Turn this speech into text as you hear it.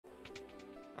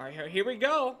All right, here we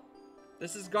go.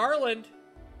 This is Garland.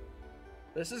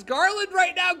 This is Garland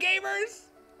right now, gamers.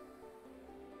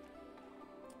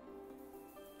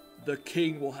 The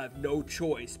king will have no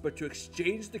choice but to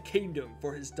exchange the kingdom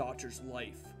for his daughter's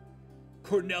life.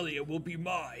 Cornelia will be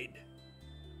mine.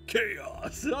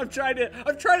 Chaos. I'm trying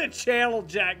to channel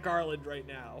Jack Garland right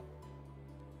now.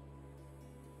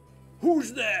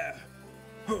 Who's there?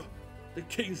 Huh, the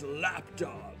king's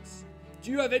lapdogs. Do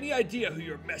you have any idea who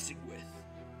you're messing with?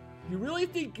 You really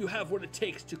think you have what it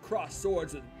takes to cross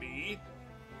swords with me?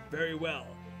 Very well.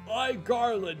 I,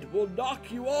 Garland, will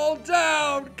knock you all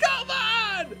down! Come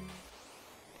on!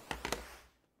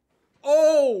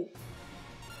 Oh!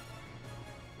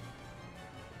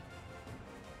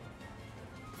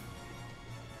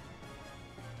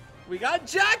 We got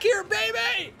Jack here,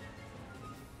 baby!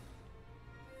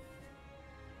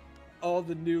 Oh,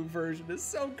 the new version is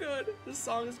so good. This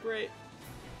song is great.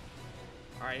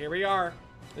 Alright, here we are.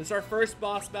 This is our first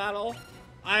boss battle.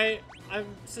 I'm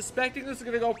suspecting this is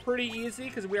going to go pretty easy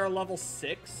because we are level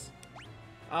 6.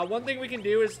 One thing we can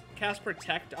do is cast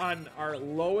Protect on our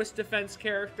lowest defense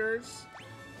characters.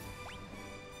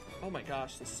 Oh my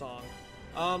gosh, this song.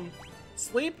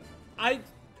 Sleep, I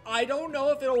don't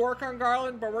know if it'll work on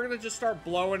Garland, but we're going to just start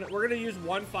blowing. We're going to use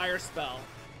one fire spell.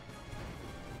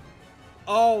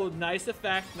 Oh, nice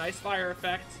effect. Nice fire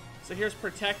effect. So here's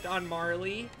Protect on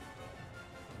Marley.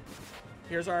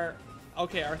 Here's our...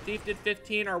 Okay, our thief did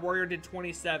 15, our warrior did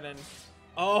 27.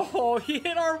 Oh, he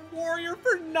hit our warrior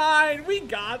for 9. We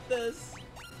got this.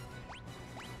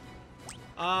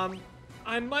 I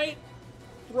might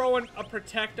throw a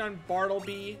Protect on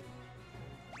Bartleby.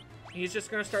 He's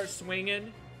just going to start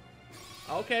swinging.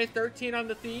 Okay, 13 on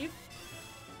the thief.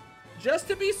 Just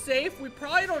to be safe, we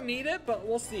probably don't need it, but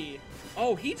we'll see.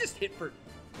 Oh, he just hit for...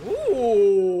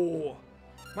 Ooh.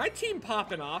 My team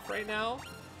popping off right now.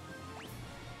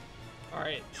 All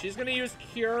right, she's going to use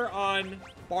Cure on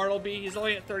Bartleby. He's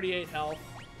only at 38 health.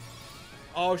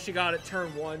 Oh, she got it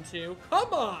turn 1, too.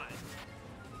 Come on.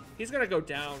 He's going to go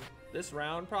down this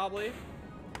round, probably.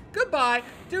 Goodbye.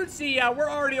 Dude, see ya. We're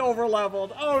already over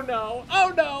leveled. Oh, no.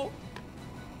 Oh, no.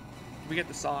 Did we get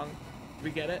the song? Did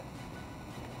we get it?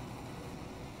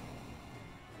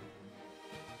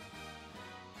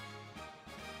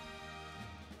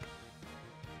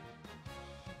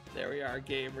 There we are,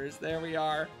 gamers. There we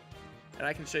are. And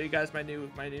I can show you guys my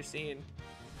new scene.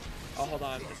 Oh, hold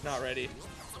on. It's not ready.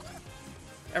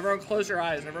 Everyone close your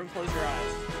eyes. Everyone close your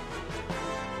eyes.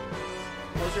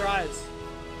 Close your eyes.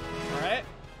 All right?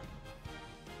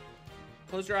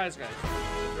 Close your eyes, guys.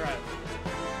 Close your eyes.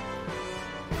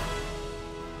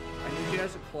 I need you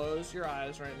guys to close your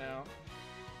eyes right now.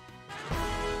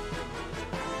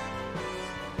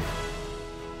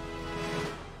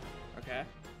 Okay.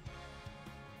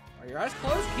 Are your eyes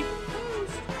closed? Keep them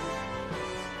closed.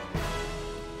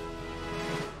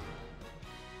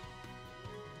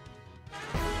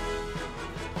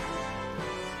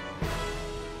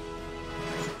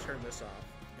 I should turn this off.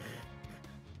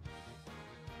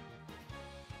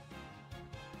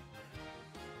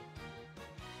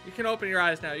 You can open your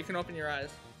eyes now. You can open your eyes.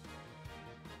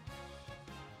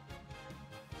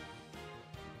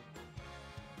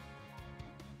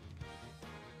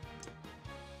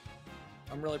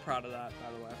 I'm really proud of that,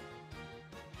 by the way.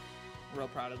 I'm real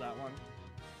proud of that one.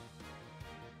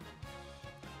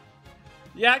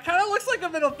 Yeah, it kind of looks like a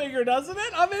middle finger, doesn't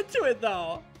it? I'm into it,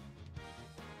 though.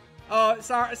 Oh,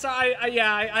 sorry.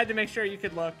 Yeah, I had to make sure you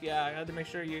could look. Yeah, I had to make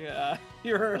sure you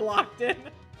were locked in.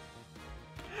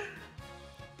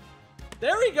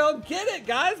 There we go. Get it,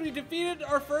 guys. We defeated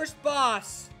our first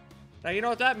boss. Now, you know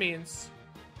what that means.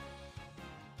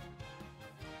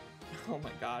 Oh,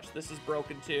 my gosh. This is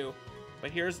broken, too.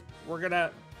 But we're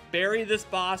gonna bury this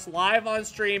boss live on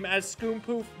stream as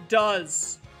Scoompoof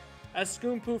does. As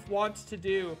Scoompoof wants to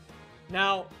do.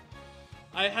 Now,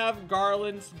 I have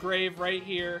Garland's grave right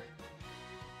here.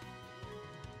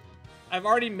 I've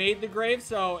already made the grave,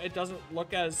 so it doesn't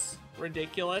look as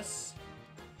ridiculous.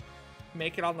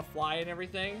 Make it on the fly and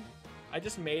everything. I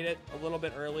just made it a little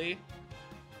bit early.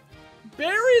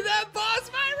 Bury that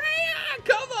boss, Maria!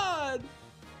 Come on!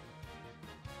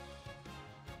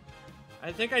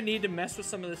 I think I need to mess with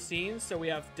some of the scenes so we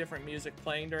have different music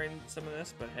playing during some of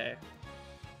this, but hey.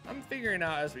 I'm figuring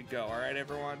out as we go, alright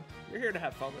everyone? You're here to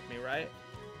have fun with me, right?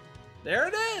 There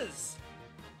it is!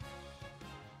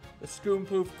 The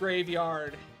Scoompoof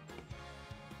Graveyard.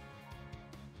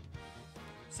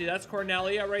 See, that's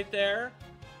Cornelia right there.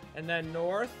 And then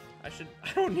north. I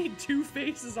don't need 2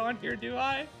 faces on here, do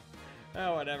I?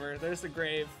 Oh, whatever. There's the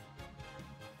grave.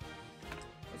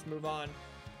 Let's move on.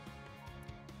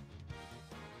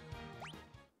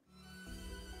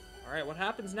 Alright, what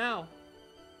happens now?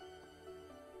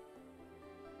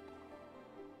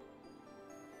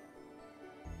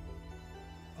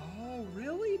 Oh,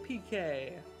 really,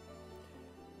 PK?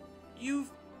 You've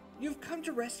come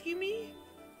to rescue me?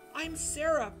 I'm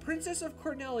Sarah, Princess of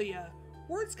Cornelia.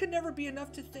 Words could never be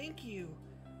enough to thank you.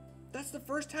 That's the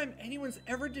first time anyone's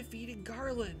ever defeated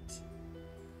Garland.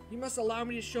 You must allow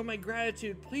me to show my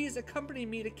gratitude. Please accompany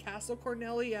me to Castle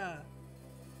Cornelia.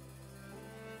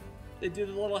 They do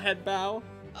the little head bow.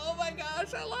 Oh my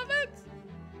gosh, I love it!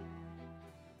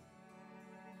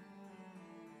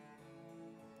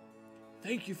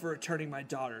 Thank you for returning my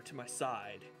daughter to my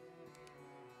side.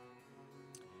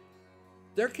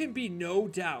 There can be no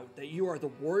doubt that you are the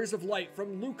Warriors of Light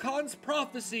from Lucan's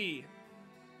prophecy.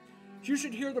 You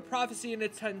should hear the prophecy in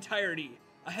its entirety.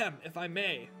 Ahem, if I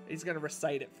may. He's going to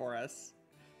recite it for us.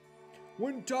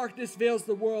 When darkness veils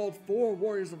the world, 4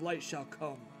 Warriors of Light shall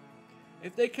come.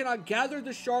 If they cannot gather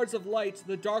the shards of light,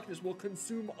 the darkness will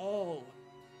consume all.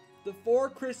 The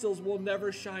 4 crystals will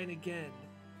never shine again.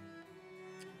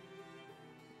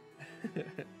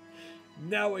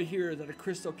 Now I hear that a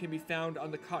crystal can be found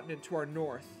on the continent to our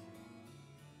north.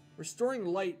 Restoring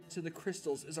light to the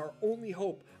crystals is our only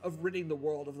hope of ridding the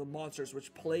world of the monsters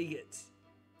which plague it.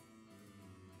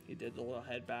 He did the little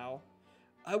head bow.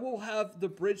 I will have the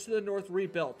bridge to the north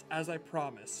rebuilt, as I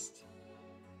promised.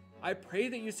 I pray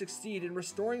that you succeed in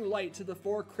restoring light to the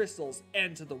 4 crystals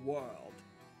and to the world.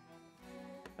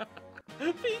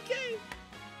 PK!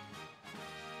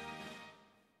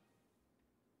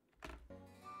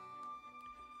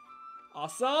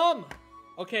 Awesome!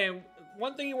 Okay,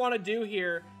 one thing you want to do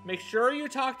here, make sure you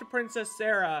talk to Princess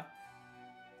Sarah.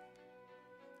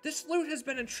 This flute has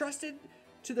been entrusted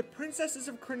to the princesses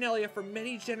of Cornelia for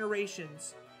many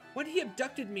generations. When he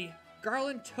abducted me,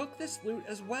 Garland took this flute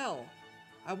as well.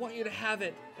 I want you to have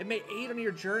it. It may aid on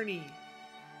your journey.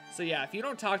 So yeah, if you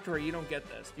don't talk to her, you don't get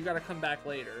this. You gotta come back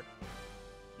later.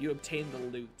 You obtain the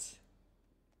loot.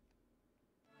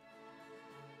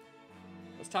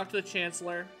 Let's talk to the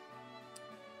Chancellor.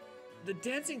 The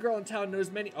dancing girl in town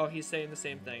knows many... Oh, he's saying the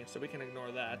same thing, so we can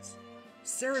ignore that.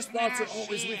 Sarah's thoughts are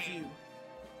always with you.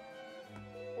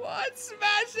 What?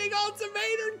 Smashing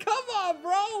ultimatum? Come on,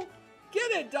 bro!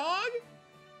 Get it, dog!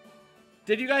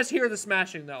 Did you guys hear the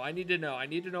smashing, though? I need to know. I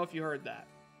need to know if you heard that.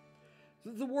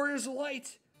 The Warriors of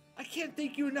Light! I can't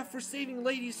thank you enough for saving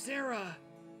Lady Sarah!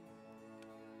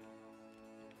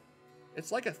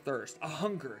 It's like a thirst, a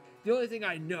hunger. The only thing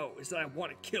I know is that I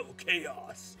want to kill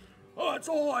chaos. Oh, that's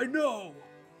all I know!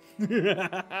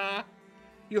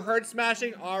 You heard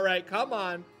smashing? Alright, come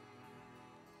on.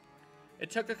 It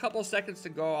took a couple seconds to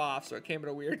go off, so it came at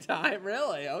a weird time.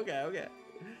 Really? Okay, okay.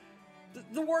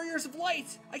 The Warriors of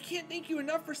Light! I can't thank you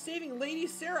enough for saving Lady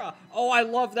Sarah! Oh, I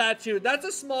love that too. That's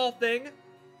a small thing,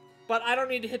 but I don't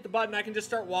need to hit the button. I can just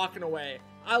start walking away.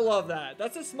 I love that.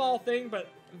 That's a small thing, but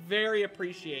very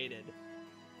appreciated.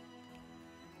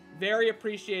 Very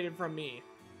appreciated from me.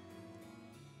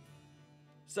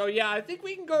 So yeah, I think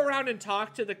we can go around and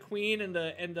talk to the queen and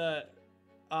the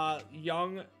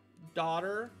young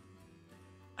daughter.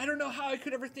 I don't know how I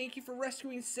could ever thank you for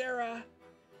rescuing Sarah.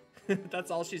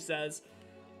 That's all she says.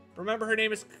 Remember, her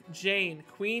name is Jane.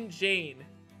 Queen Jane.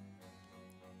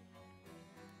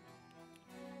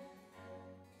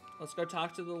 Let's go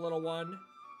talk to the little one.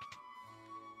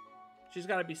 She's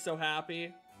got to be so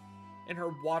happy. In her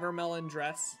watermelon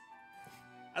dress.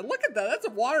 Look at that. That's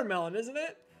a watermelon, isn't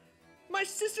it? My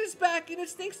sister's back, and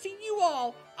it's thanks to you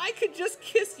all. I could just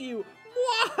kiss you.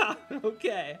 Mwah!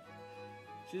 Okay.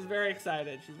 She's very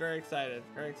excited. She's very excited.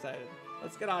 Very excited.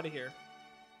 Let's get out of here.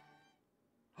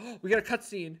 We got a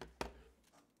cutscene.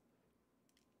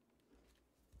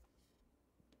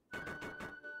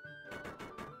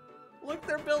 Look,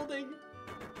 they're building.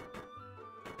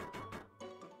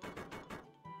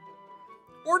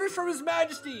 Orders from His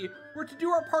Majesty. We're to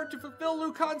do our part to fulfill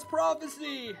Lucan's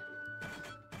prophecy.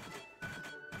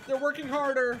 They're working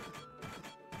harder.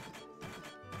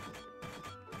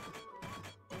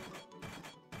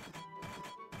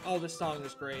 Oh, this song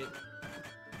is great.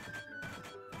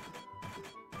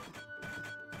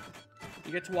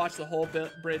 You get to watch the whole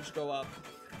bridge go up.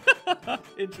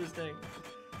 Interesting.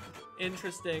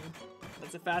 Interesting.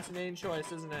 That's a fascinating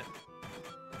choice, isn't it?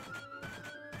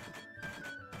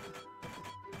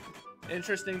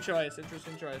 Interesting choice.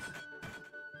 Interesting choice.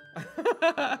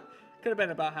 Could have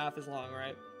been about half as long,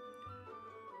 right?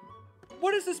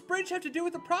 What does this bridge have to do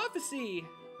with the prophecy?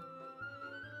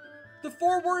 The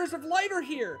 4 Warriors of Light are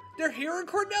here. They're here in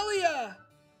Cornelia.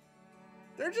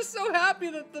 They're just so happy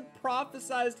that the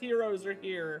prophesized heroes are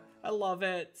here. I love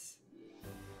it.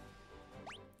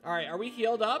 All right, are we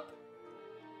healed up?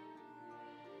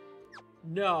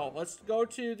 No, let's go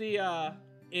to the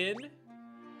inn.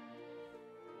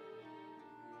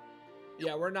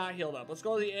 Yeah, we're not healed up. Let's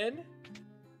go to the inn.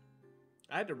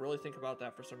 I had to really think about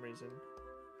that for some reason.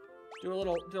 Do a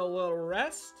little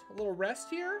rest. A little rest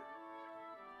here.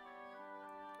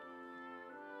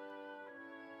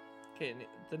 Okay,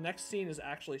 the next scene is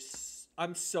actually...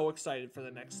 I'm so excited for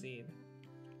the next scene.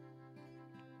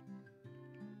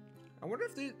 I wonder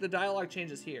if the dialogue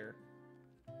changes here.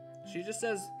 She just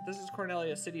says, this is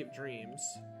Cornelia, city of dreams.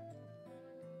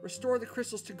 Restore the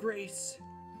crystals to Grace.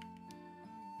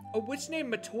 A witch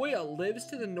named Matoya lives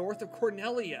to the north of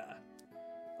Cornelia.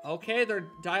 Okay, their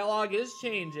dialogue is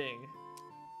changing.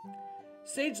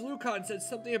 Sage Lucan said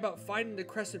something about finding the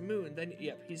crescent moon. Then,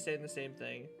 yep, he's saying the same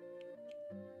thing.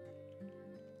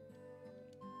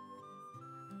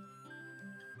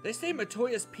 They say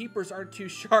Matoya's peepers aren't too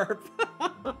sharp.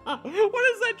 What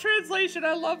is that translation?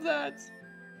 I love that.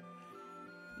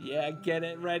 Yeah, get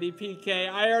it ready, PK.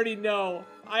 I already know.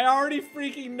 I already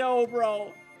freaking know,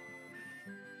 bro.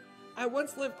 I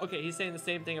once lived... Okay, he's saying the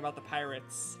same thing about the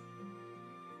pirates.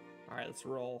 All right, let's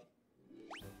roll.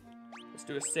 Let's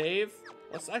do a save.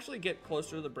 Let's actually get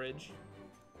closer to the bridge.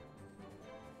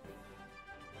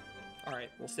 All right,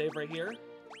 we'll save right here.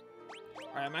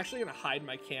 All right, I'm actually gonna hide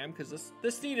my cam because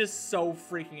this scene is so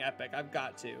freaking epic. I've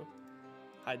got to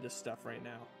hide this stuff right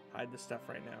now. Hide this stuff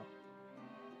right now.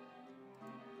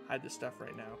 Hide this stuff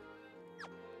right now.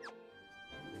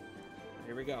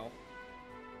 Here we go.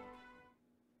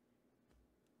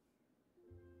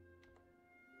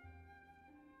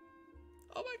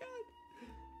 Oh my god.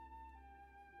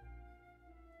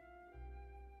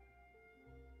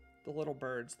 The little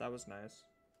birds, that was nice.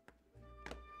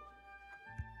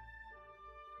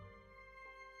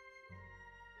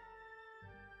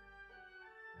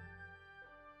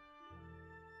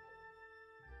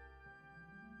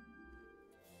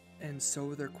 And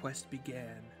so their quest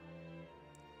began.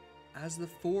 As the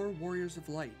 4 warriors of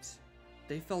light,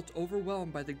 they felt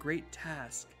overwhelmed by the great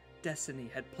task destiny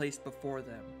had placed before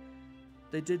them.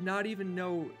 They did not even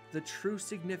know the true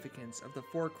significance of the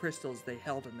 4 crystals they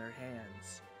held in their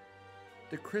hands.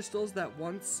 The crystals that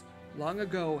once, long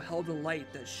ago, held a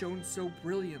light that shone so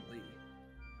brilliantly.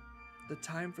 The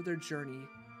time for their journey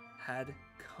had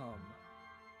come.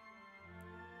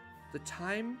 The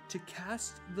time to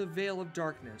cast the veil of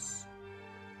darkness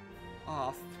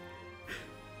off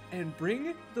and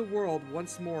bring the world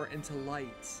once more into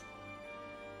light.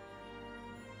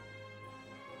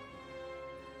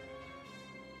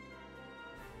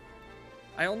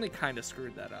 I only kind of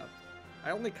screwed that up.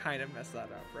 I only kind of messed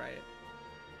that up, right?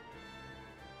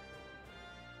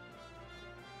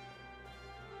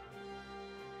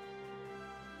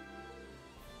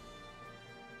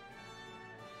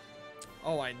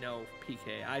 Oh, I know,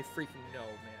 PK. I freaking know,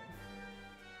 man.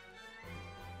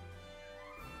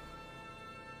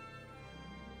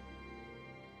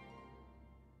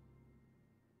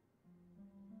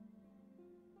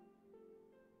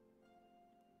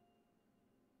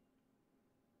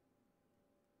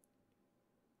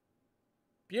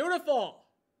 Beautiful!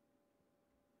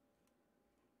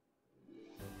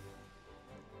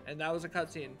 And that was a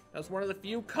cutscene. That was one of the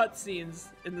few cutscenes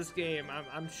in this game,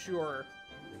 I'm sure.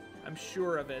 I'm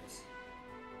sure of it.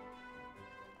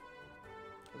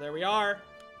 Well, there we are.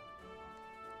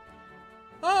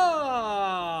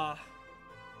 Ah!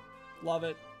 Love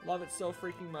it. Love it so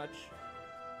freaking much.